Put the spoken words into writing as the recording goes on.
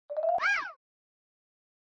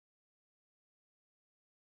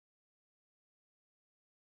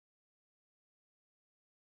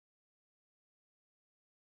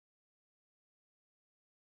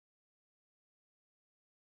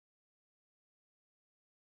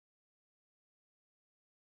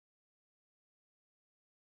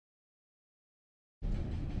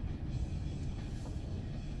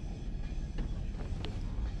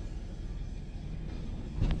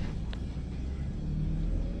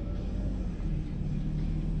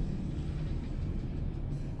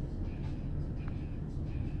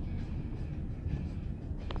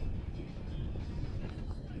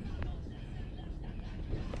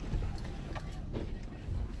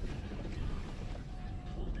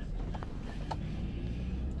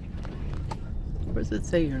Where does it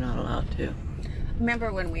say you're not allowed to?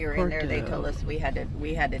 Remember when we were in there, they told us we had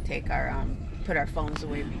to take our put our phones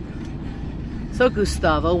away. So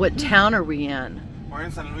Gustavo, what town are we in? We're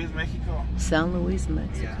in San Luis, Mexico. San Luis,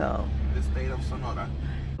 Mexico. Yeah, the state of Sonora.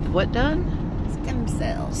 What done? Stem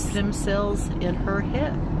cells. Stem cells in her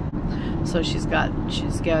hip. So she's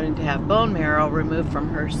going to have bone marrow removed from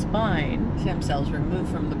her spine. Stem cells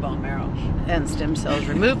removed from the bone marrow. And stem cells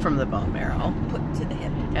removed from the bone marrow. Put to the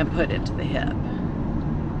hip. And put into the hip.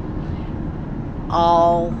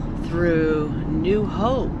 All through New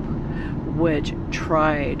Hope, which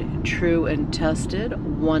tried, true and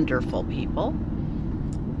tested, wonderful people,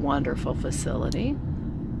 wonderful facility.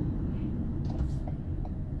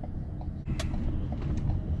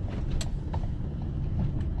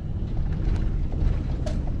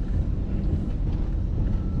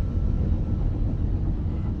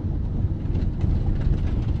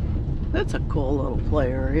 That's a cool little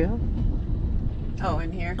play area. Oh,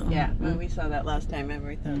 in here? Yeah, well, we saw that last time and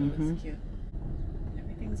we thought it was cute.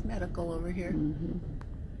 Everything's medical over here.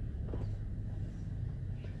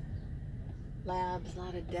 Labs, a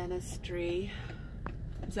lot of dentistry.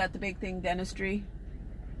 Is that the big thing, dentistry?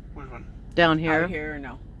 Which one? Down here? Out here or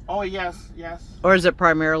no? Oh, yes, yes. Or is it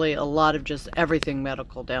primarily a lot of just everything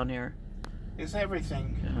medical down here? It's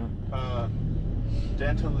everything. Yeah.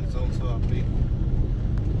 Dental is also a big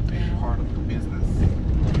part of the business.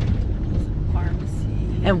 Pharmacy.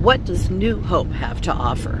 And what does New Hope have to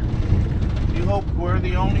offer? New Hope, we're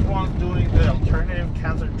the only ones doing the alternative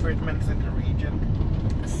cancer treatments in the region.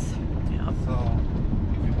 Yeah. So,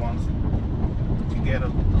 if you want to get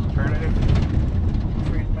an alternative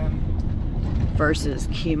treatment versus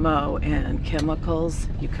chemo and chemicals,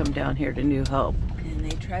 you come down here to New Hope. And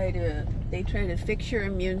they try to fix your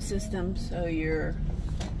immune system so your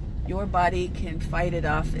body can fight it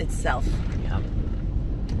off itself. Yeah.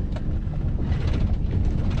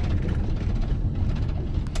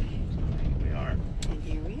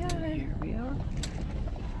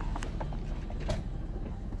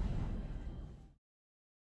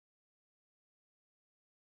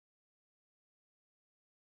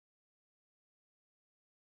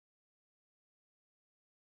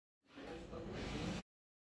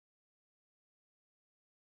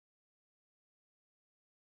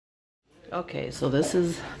 Okay, so this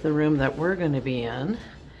is the room that we're going to be in.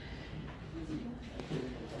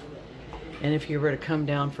 And if you were to come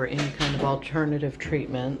down for any kind of alternative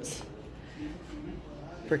treatments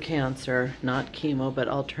for cancer, not chemo, but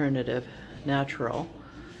alternative, natural,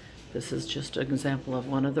 this is just an example of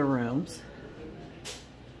one of the rooms.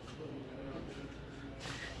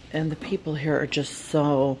 And the people here are just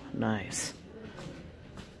so nice.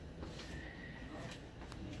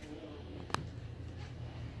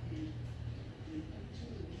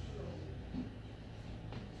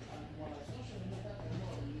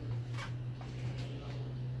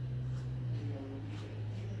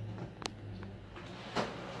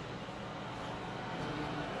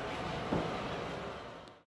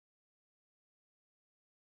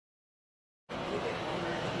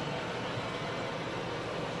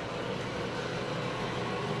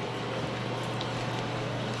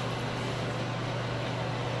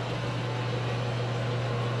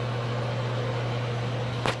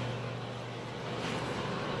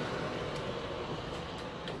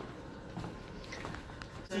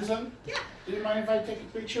 Susan? Yeah. Do you mind if I take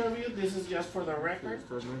a picture of you? This is just for the record.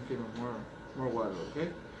 More water, okay?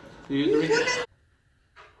 Do you drink?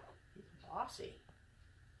 Bossy.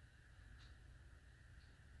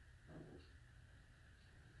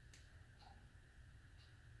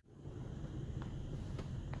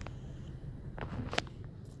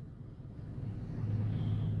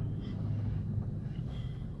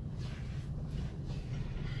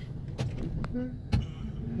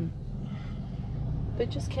 They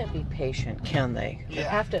just can't be patient, can they? Yeah. They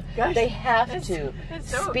have to. Gosh, they have to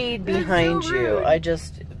speed behind you.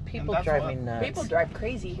 People drive me nuts. People drive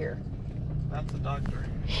crazy here. That's a doctor.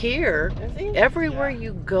 Here, everywhere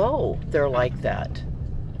you go, they're like that.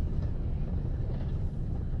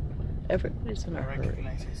 Everybody's in a I hurry.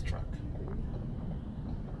 recognize his truck.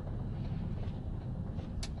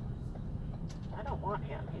 I don't want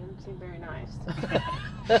him. He doesn't seem very nice.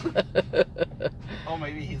 Oh,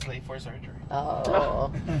 maybe he's late for surgery.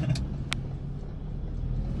 Oh.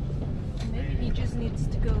 Maybe he just needs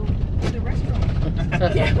to go to the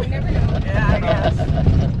restaurant. Yeah, we never know. Yeah, I guess.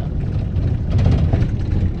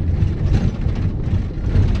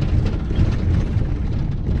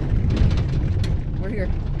 We're here.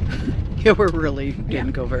 Yeah, we really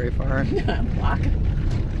didn't go very far. Block.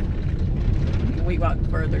 We walked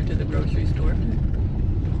further to the grocery store.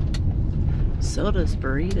 Sodas,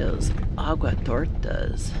 burritos, agua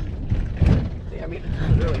tortas. I mean,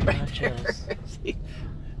 literally right there. See?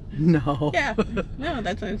 No. Yeah. No,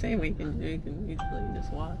 that's what I'm saying. We can easily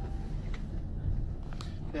just walk.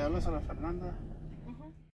 ¿Le hablas a la Fernanda?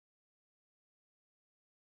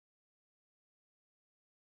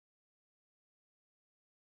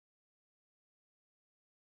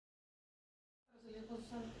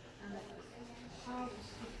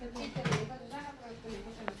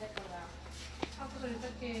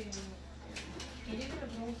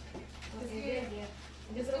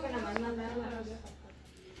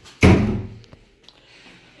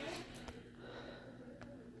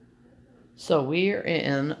 So we're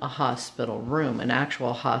in a hospital room, an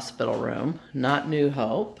actual hospital room, not New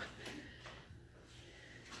Hope.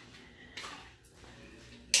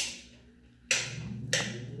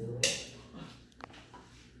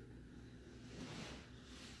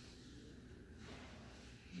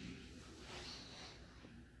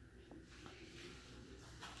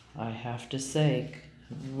 I have to say,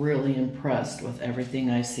 really impressed with everything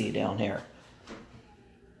I see down here.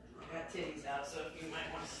 I got titties out, so if you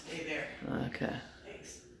might want to stay there. Okay.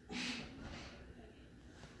 Thanks.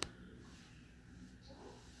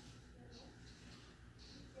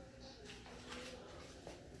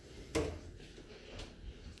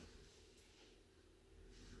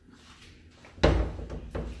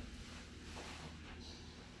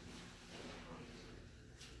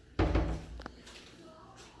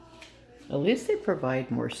 At least they provide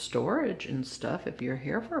more storage and stuff if you're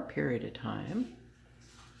here for a period of time.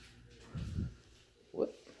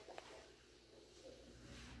 Whoop.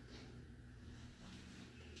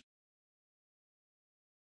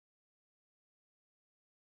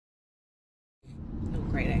 Oh,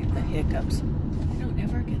 great. I have the hiccups. I don't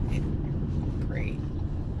ever get it. Great.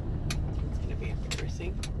 It's going to be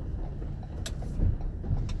embarrassing.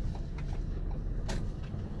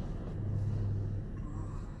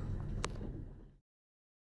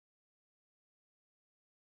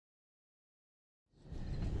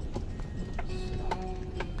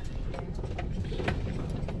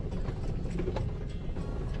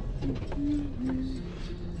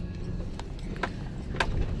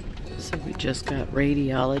 So we just got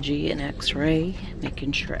radiology and x-ray,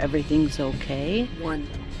 making sure everything's okay. One.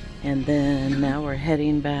 And then now we're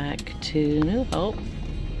heading back to New Hope.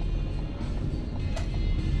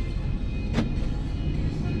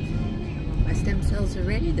 My stem cells are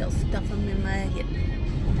ready. They'll stuff them in my hip.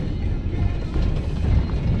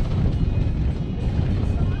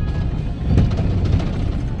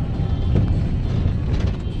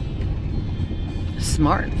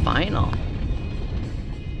 Smart Final.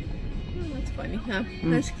 Oh, that's funny, huh?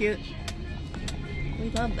 That's cute. We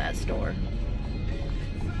love that store.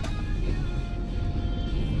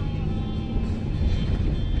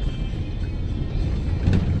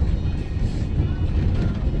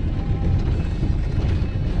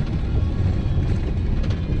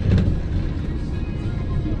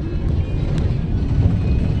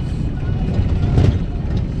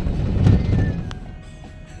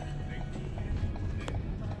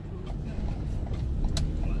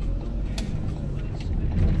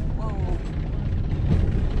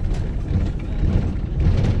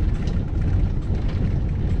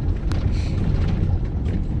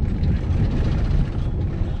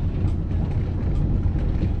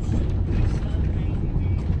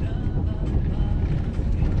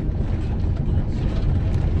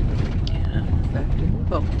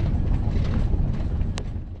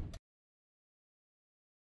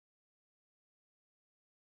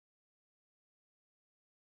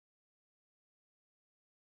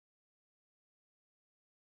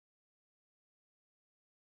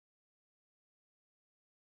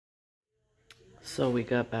 So we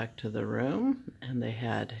got back to the room and they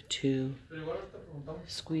had 2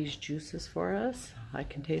 squeezed juices for us. I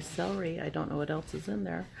can taste celery. I don't know what else is in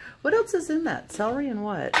there. What else is in that? Celery and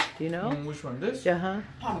what? Do you know? Which one? This? Yeah,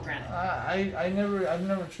 Pomegranate. I've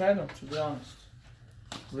never tried them, to be honest.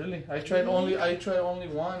 Really? I tried only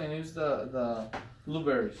one, and it's the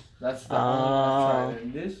blueberries. That's the only one I've tried.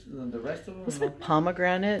 And this, the rest of them. It's like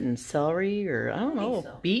pomegranate and celery, or I don't know,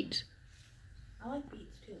 so. beet. I like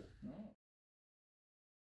beets too.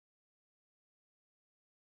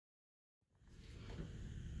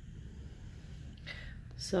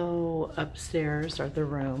 So upstairs are the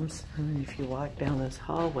rooms, and if you walk down this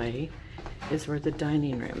hallway is where the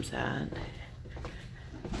dining room's at.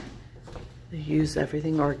 They use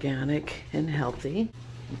everything organic and healthy.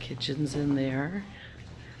 The kitchen's in there.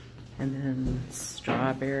 And then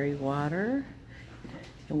strawberry water.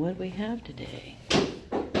 And what do we have today?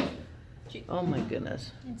 Oh my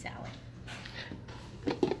goodness. And salad.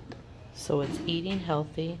 So So it's eating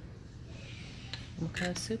healthy. What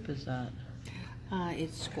kind of soup is that?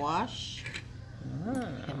 It's squash,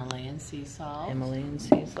 Himalayan sea salt. Himalayan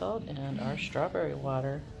sea salt and our strawberry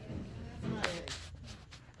water.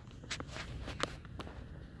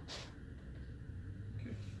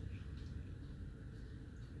 Okay.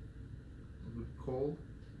 A little cold.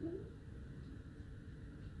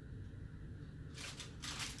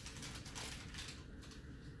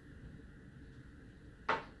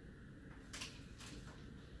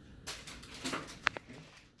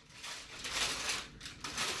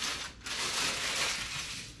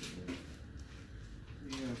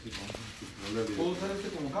 ¿Puedo usar este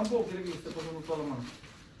como campo o quiere que esté pasando toda la mano?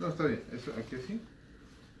 No, está bien. Eso, aquí así.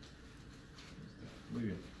 Muy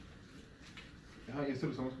bien. Ah, y esto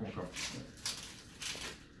lo usamos como campo.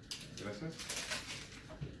 Gracias.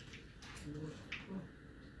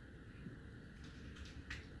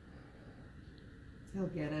 He'll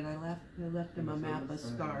get it. I left him a map of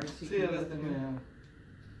scars. He Sí, can ya go las through. tenía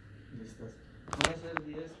listas. Van a ser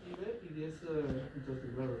 10 y B y 10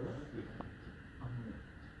 entonces B, ¿verdad? Ajá.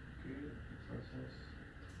 Okay, gracias.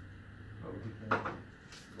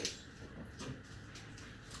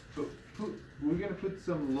 So we're gonna put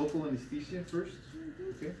some local anesthesia first.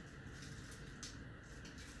 Okay.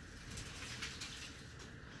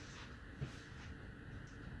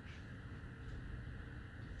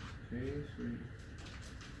 Okay, so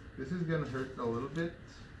this is gonna hurt a little bit.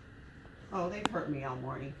 Oh, they've hurt me all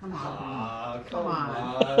morning. Come on. Ah, Come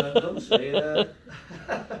on. Don't say that.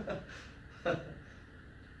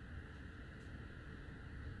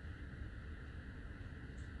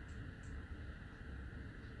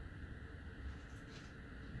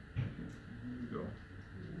 Here we go.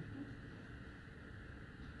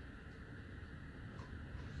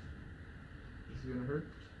 This is gonna hurt.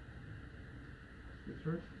 It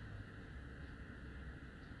hurt.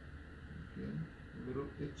 Okay, a little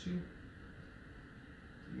itchy.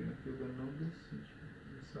 You're gonna feel the numbness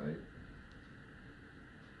inside.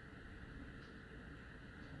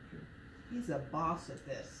 Okay. He's a boss at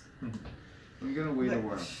this. I'm gonna wait a Look.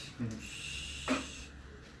 while.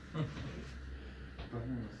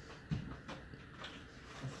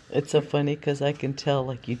 It's so funny because I can tell,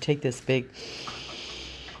 like, you take this big.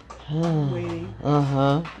 Waiting.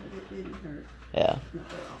 Uh-huh. It didn't hurt. Yeah. Not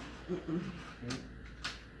at all. Mm-mm.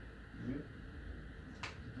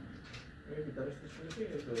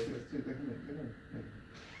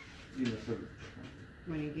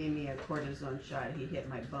 When he gave me a cortisone shot, he hit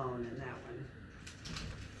my bone, and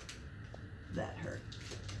that hurt.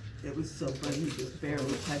 It was so funny. He just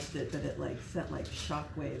barely touched it, but it like sent like shock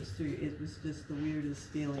waves through. It was just the weirdest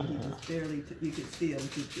feeling. He just barely. You could see him.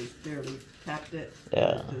 He just barely tapped it.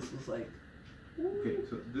 Yeah. It just was like. Okay,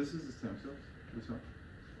 so this is the stem cells. This one.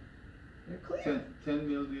 They're clear. 10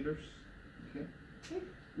 milliliters. Okay.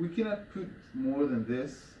 We cannot put more than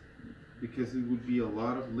this because it would be a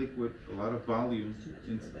lot of liquid, a lot of volume. Too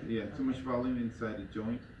much fluid. Yeah, too much volume inside the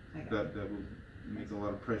joint. I got That will make a lot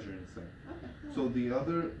of pressure inside. Okay. So the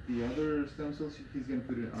other stem cells he's gonna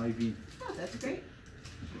put in IV. Oh, that's great.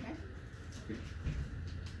 Okay. Okay.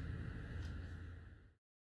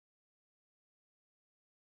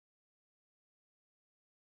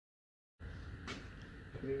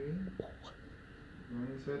 Okay. Going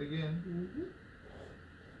inside again. Mm-hmm.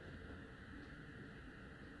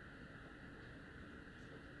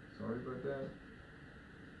 Sorry about that.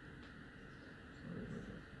 Sorry about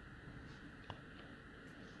that.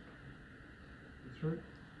 This hurt?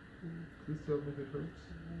 Please tell me if it hurts.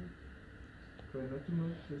 Try not to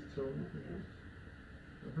move, just tell me if it hurts.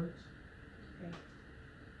 It hurts? Okay.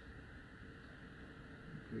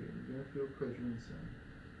 Okay, you're gonna feel pressure inside.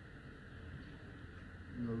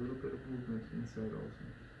 And a little bit of movement inside also.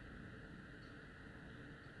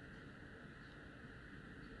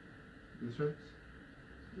 This hurts?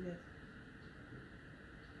 Yes.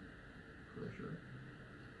 Pressure.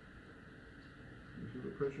 You feel the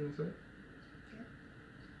pressure inside? Yeah.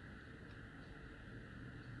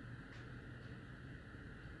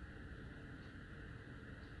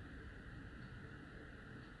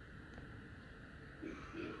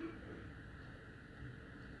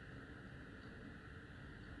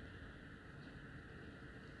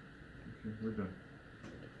 Okay, we're done.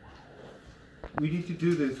 We need to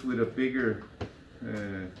do this with a bigger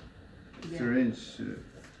syringe,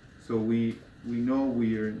 so we know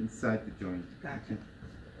we are inside the joint. Gotcha. Okay?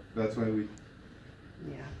 That's why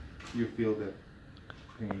Yeah. you feel that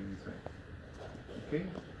pain inside. Okay?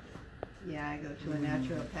 Yeah, I go to a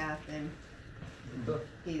naturopath and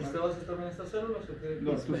he's ¿Usted va a hacer también estas células o qué?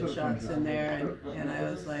 No. put shots in there and I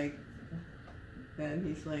was like, and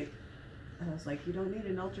he's like, I was like, you don't need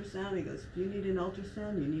an ultrasound? He goes, if you need an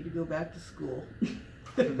ultrasound, you need to go back to school.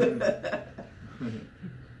 I'm gonna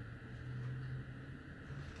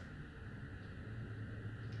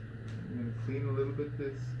clean a little bit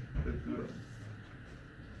this.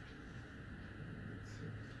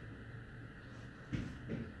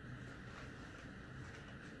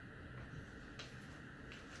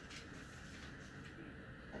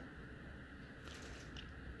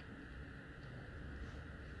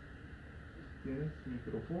 ¿Tienes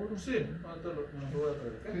micrófono? Sí, ahorita lo voy a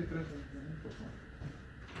traer. Sí, traes un micrófono.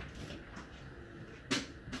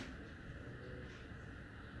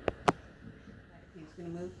 He's gonna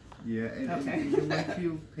move. Yeah, and Okay. you might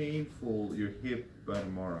feel painful your hip by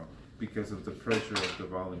tomorrow because of the pressure of the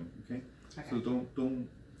volume. Okay, Okay. so don't Don't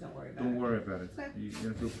worry about it. worry about it. Okay. You're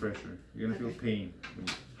gonna feel pressure. You're gonna Okay. feel pain.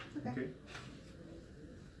 Okay. Okay.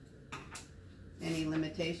 Any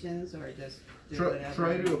limitations or just do Try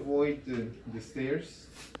whatever? to avoid the stairs.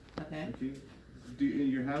 Okay. Okay. Do in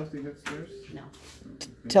your house do you have stairs? No. Okay.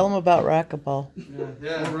 Tell them about racquetball.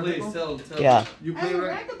 Yeah, Oh, please racquetball? tell. Yeah. You I play have a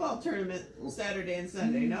right racquetball tournament Saturday and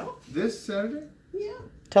Sunday, no? this Saturday? Yeah.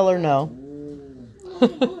 Tell her no.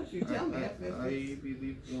 Oh, if you tell me if I it's... believe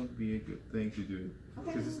it won't be a good thing to do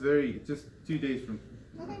Okay. because it's just 2 days from.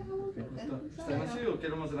 Okay, I won't do it then. It's ¿Está all right. así o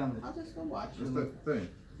quiero más grande? I'll just go watch it. Está bien.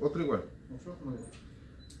 Otro igual. Mucho, muy bien.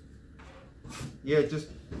 Yeah, just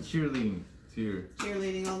cheerleading to your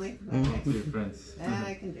Cheerleading only? Mm. Okay. to your friends. That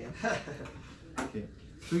I can do. Okay.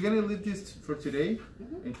 So we're gonna leave this for today,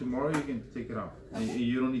 Mhm. and tomorrow you can take it off. And Okay.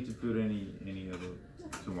 you don't need to put any other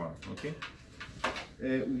tomorrow. Okay.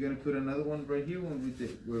 We're gonna put another one right here when we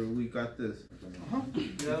did where we got this. Ajá.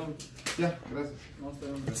 Cuidado. Yeah, gracias. No está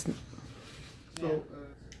bien. So.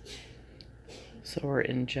 So we're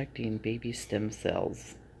injecting baby stem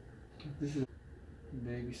cells. This is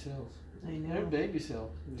baby cells. I They're know. baby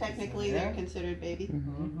cells. Technically, they're considered baby.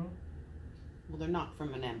 Mm-hmm. Well, they're not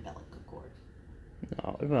from an umbilical cord.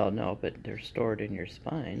 No, well, no, but they're stored in your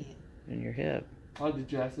spine, in your hip. Oh,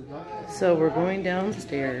 did you ask the doctor? So we're going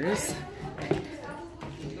downstairs.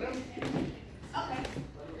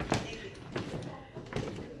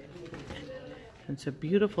 It's a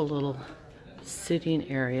beautiful little sitting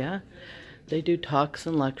area. They do talks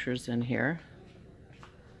and lectures in here.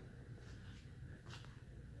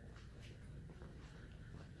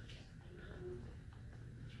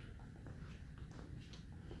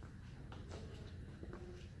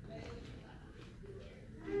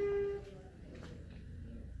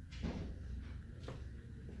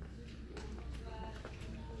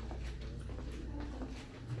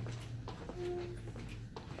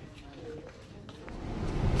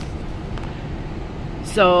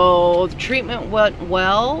 So the treatment went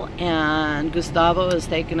well, and Gustavo has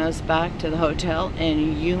taken us back to the hotel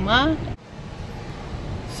in Yuma.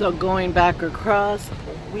 So going back across,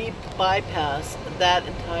 we bypassed that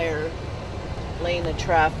entire lane of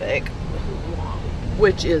traffic,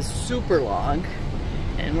 which is super long,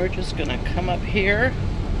 and we're just gonna come up here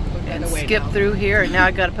and skip through here. And now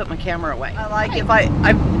I gotta put my camera away. Like if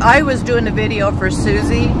I was doing a video for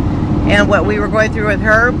Susie and what we were going through with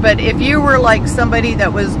her, but if you were like somebody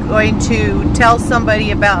that was going to tell somebody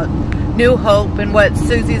about New Hope and what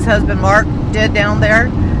Susie's husband Mark did down there,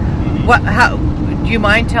 how do you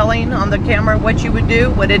mind telling on the camera what you would do,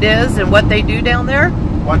 what it is, and what they do down there?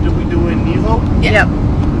 What do we do in New Hope? Yep.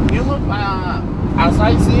 New Hope, as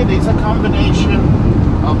I see it, is a combination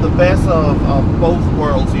of the best of both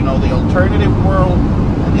worlds. You know, the alternative world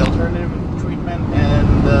and the alternative treatment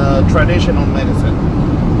and the traditional medicine.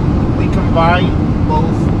 We combine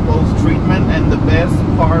both treatment and the best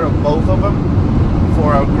part of both of them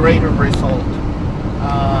for a greater result.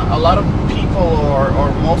 A lot of people or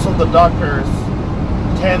most of the doctors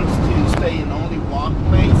tend to stay in only one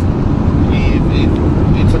place. If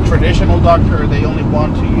it's a traditional doctor, they only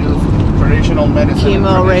want to use traditional medicine.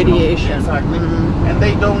 Chemo, radiation. Exactly. And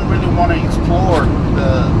they don't really want to explore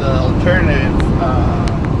the alternative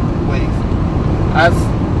ways. As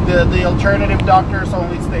the alternative doctors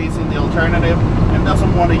only stays in the alternative and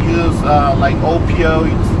doesn't want to use like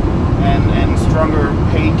opioids and stronger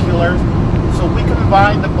painkillers. So we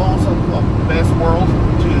combine the both of the best worlds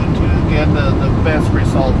to get the best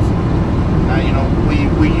results. You know,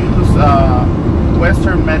 we use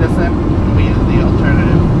Western medicine, we use the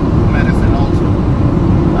alternative medicine also.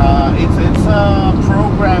 It's a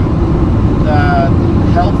program that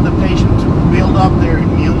helps the patient to build up their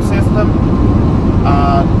immune system,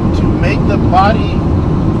 to make the body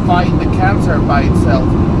fight the cancer by itself.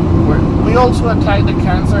 We also attack the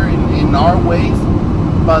cancer in our ways,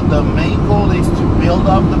 but the main goal is to build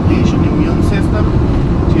up the patient immune system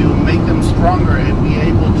to make them stronger and be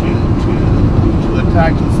able to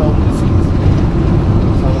attack his own disease.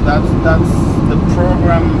 So that's the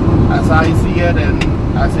program as I see it and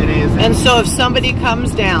as it is. And so if somebody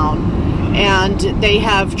comes down and they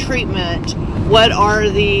have treatment, what are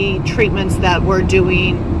the treatments that we're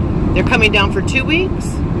doing? They're coming down for 2 weeks?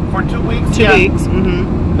 For 2 weeks? 2 yeah. weeks.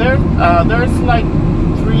 Mm-hmm. There's like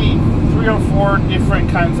three or four different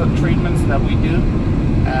kinds of treatments that we do.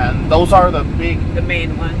 And those are the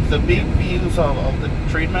main ones. The big views of the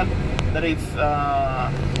treatment. That it's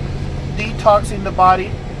detoxing the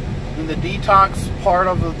body. In the detox part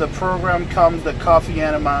of the program comes the coffee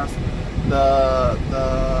enemas, the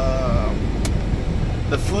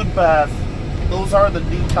food bath. Those are the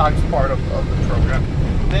detox part of the program.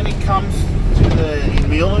 Then it comes to the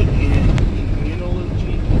immunology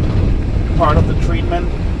part of the treatment.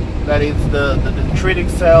 That is the dendritic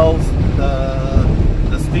cells,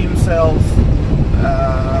 the stem cells,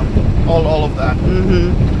 all of that.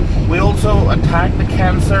 Mm-hmm. We also attack the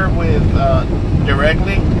cancer with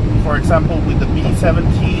directly. For example, with the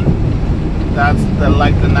B17, that's the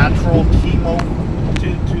natural chemo. To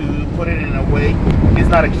put it in a way, it's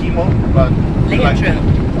not a chemo, but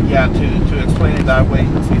to explain it that way,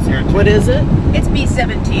 it's easier. What is it? It's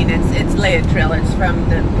B17. It's Laetril. It's from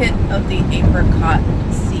the pit of the apricot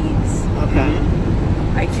seeds. Okay.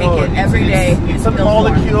 I take it every day. It's a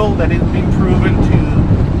molecule that has been proven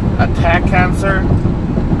to attack cancer.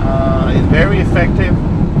 It's very effective.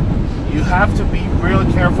 You have to be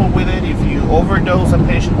really careful with it. If you overdose a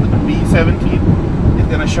patient with B17, it's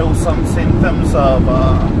going to show some symptoms of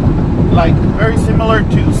like very similar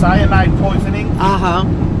to cyanide poisoning.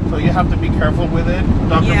 So you have to be careful with it.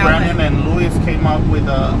 Dr. Brandon and Louis came up with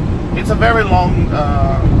it's a very long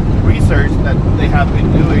research that they have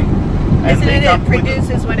been doing. Isn't it? It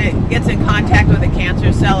produces, when it gets in contact with a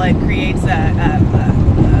cancer cell, it creates a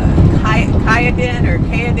chitin or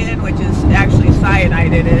kaidin, which is actually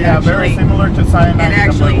cyanide. Very similar to cyanide. It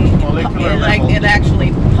actually, molecular level. it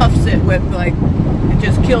actually puffs it with, like, it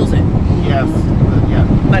just kills it. Yes. Yeah.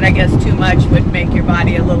 But I guess too much would make your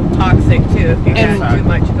body a little toxic too if you had too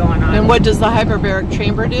much going on. And what does the hyperbaric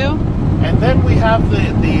chamber do? And then we have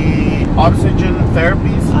the oxygen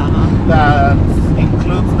therapies that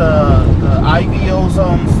includes the IV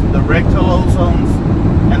ozones, the rectal ozones,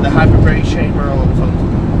 and the hyperbaric chamber ozones.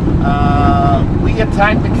 We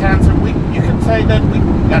attack the cancer. You can say that we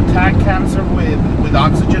attack cancer with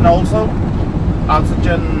oxygen also.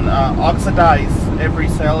 Oxygen oxidize every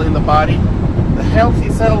cell in the body. The healthy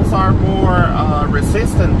cells are more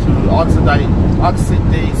resistant to oxidation.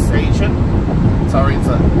 Sorry, it's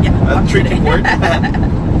a tricky word.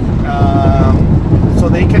 So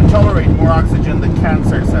they can tolerate more oxygen than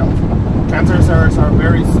cancer cells. Cancer cells are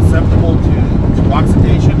very susceptible to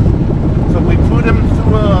oxidation. So we put them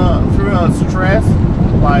through a stress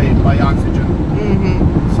by oxygen.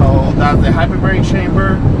 Mm-hmm. So that's the hyperbaric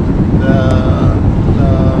chamber, the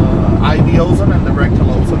IV ozone, and the rectal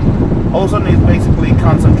ozone. Ozone is basically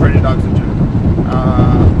concentrated oxygen.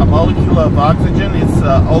 A molecule of oxygen is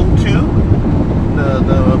O2,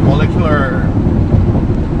 the molecular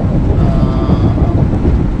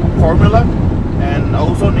formula, and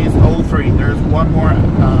ozone is O3. There's one more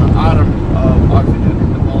atom of oxygen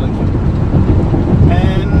in the molecule.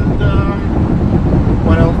 And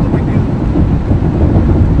what else do we do?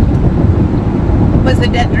 Was the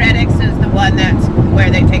dendritics is the one that's where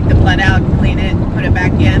they take the blood out, clean it, put it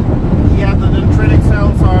back in? Yeah, the dendritic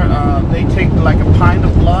cells are, they take like a pint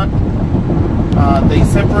of blood. They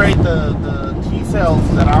separate the T cells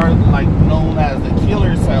that are like known as the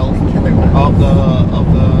killer cells of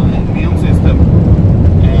the immune system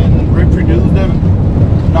and reproduce them.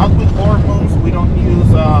 Not with hormones. We don't use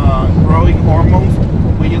growing hormones.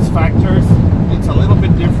 We use factors. It's a little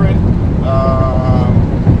bit different.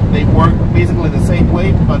 They work basically the same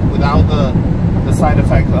way, but without the side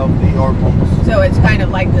effect of the hormones. So it's kind of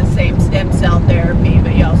like the same stem cell therapy,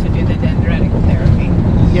 but you also do the dendritic therapy.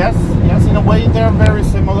 Yes, in a way they're very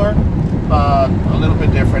similar, but a little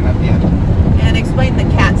bit different at the end. And explain the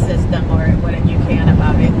CAT system, or what you can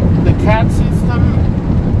about it. The CAT system,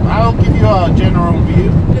 I'll give you a general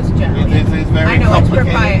view. Just generally. It's very I know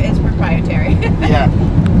complicated. it's proprietary. Yeah.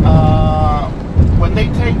 When they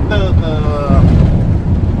take the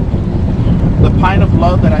pint of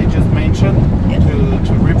blood that I just mentioned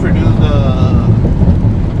to reproduce the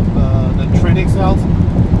dendritic cells,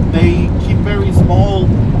 they keep very small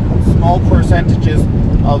percentages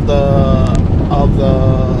of the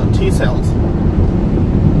T cells.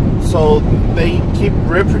 So they keep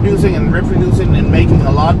reproducing and making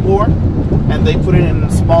a lot more, and they put it in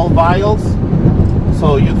small vials,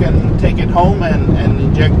 so you can take it home and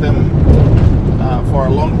inject them for a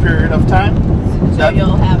long period of time. So That-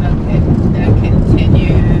 you'll have a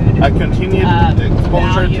continued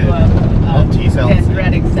exposure value of T cells.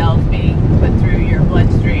 dendritic cells being put through your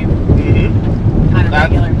bloodstream on a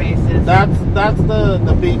regular basis. That's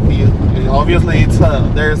the big view. Obviously, it's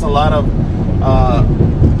there's a lot of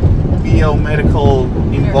biomedical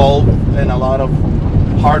involved and a lot of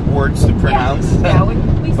hard words to pronounce. Yeah, we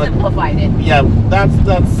simplified it. Yeah, that's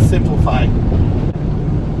simplified.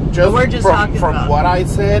 Just we're just talking from about- what I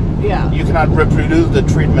said, Yeah. you cannot reproduce the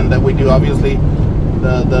treatment that we do. Obviously,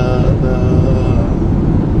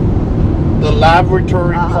 the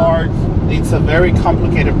laboratory part, it's a very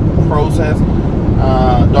complicated process.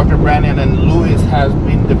 Dr. Brandon and Louis has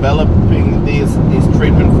been developing this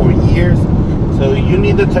treatment for years. So you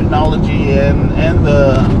need the technology and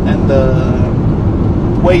the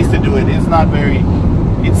ways to do it. It's not very.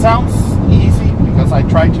 It sounds easy because I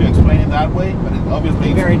tried to explain it that way, but it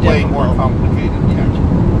obviously Very it's way difficult. more complicated.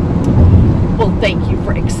 Well, thank you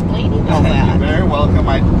for explaining all You're that. very welcome.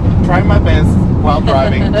 I try my best while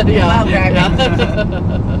driving Yeah. While driving.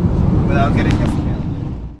 without getting